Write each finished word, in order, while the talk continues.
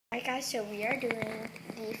Alright guys, so we are doing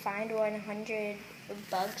the Find 100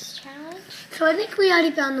 Bugs challenge. So I think we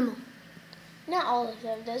already found them all. Not all of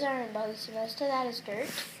them, those aren't bugs, most of that is dirt.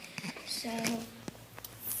 So,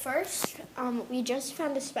 first, we just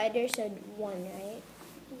found a spider, so 1, right?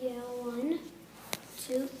 Yeah, 1,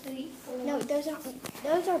 2, 3, 4. No, those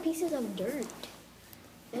are pieces of dirt.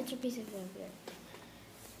 Those are pieces of dirt.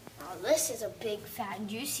 Oh, this is a big, fat,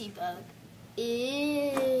 juicy bug.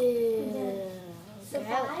 Ew.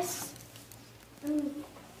 Surprise. 3.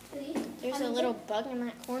 There's a little bug in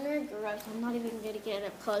that corner. Gross. I'm not even going to get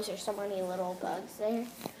up close. There's so many little bugs there.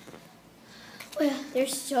 Well,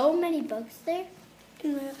 There's so many bugs there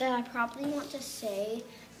that I probably want to say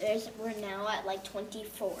we're now at like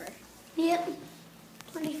 24. Yep.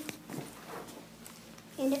 20.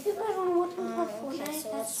 And if you guys want to watch me play Fortnite, Okay, so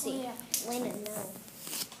let's see. Lena, no.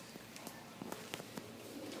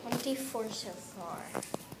 24 so far.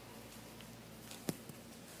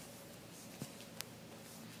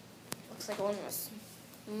 Looks like one was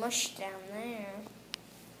mushed down there.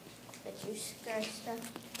 The juice guy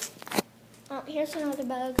stuff. Oh, here's another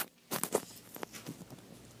bug.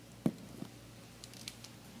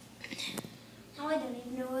 Now I don't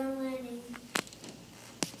even know what I'm learning.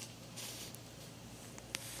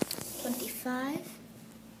 25.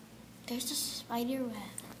 There's a spider web.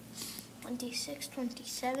 26,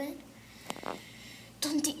 27,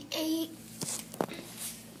 28.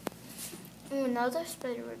 Oh, another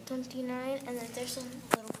spider web. 29, and then there's a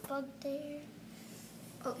little bug there.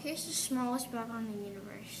 Oh, here's the smallest bug on the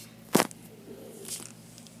universe.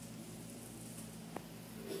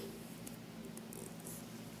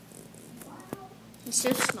 It's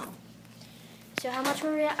so small. So how much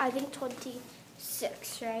were we at? I think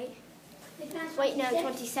 26, right? Wait, no,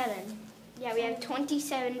 27. Yeah, we have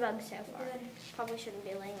 27 bugs so far. Probably shouldn't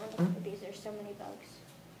be laying on the floor because there's so many bugs.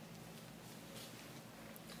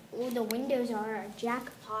 Oh, the windows are a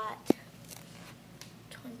jackpot.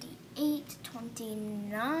 28,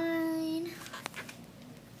 29.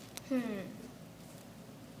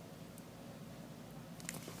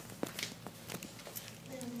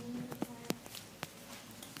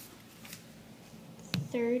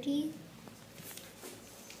 30.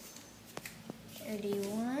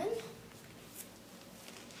 31.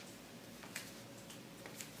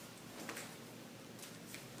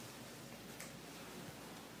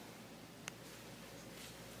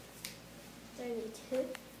 32.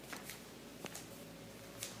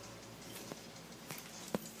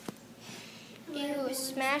 Ew,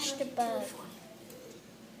 smashed a bug.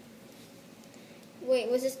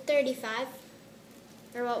 Wait, was this 35?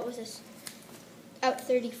 Or what was this? Oh,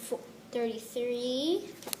 34, 33.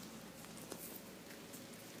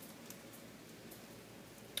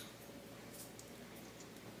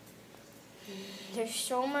 There's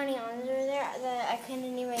so many under there that I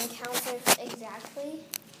couldn't even count them exactly.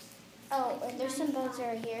 Oh, and there's some bugs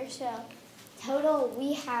over here. So total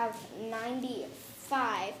we have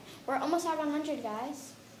 95. We're almost at 100,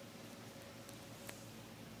 guys.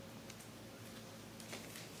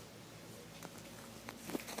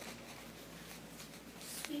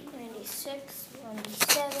 Sweet. 96,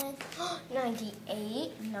 97,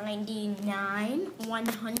 98, 99,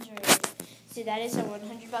 100. So that is a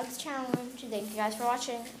 100 bugs challenge. Thank you guys for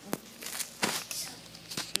watching.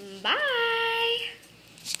 Bye.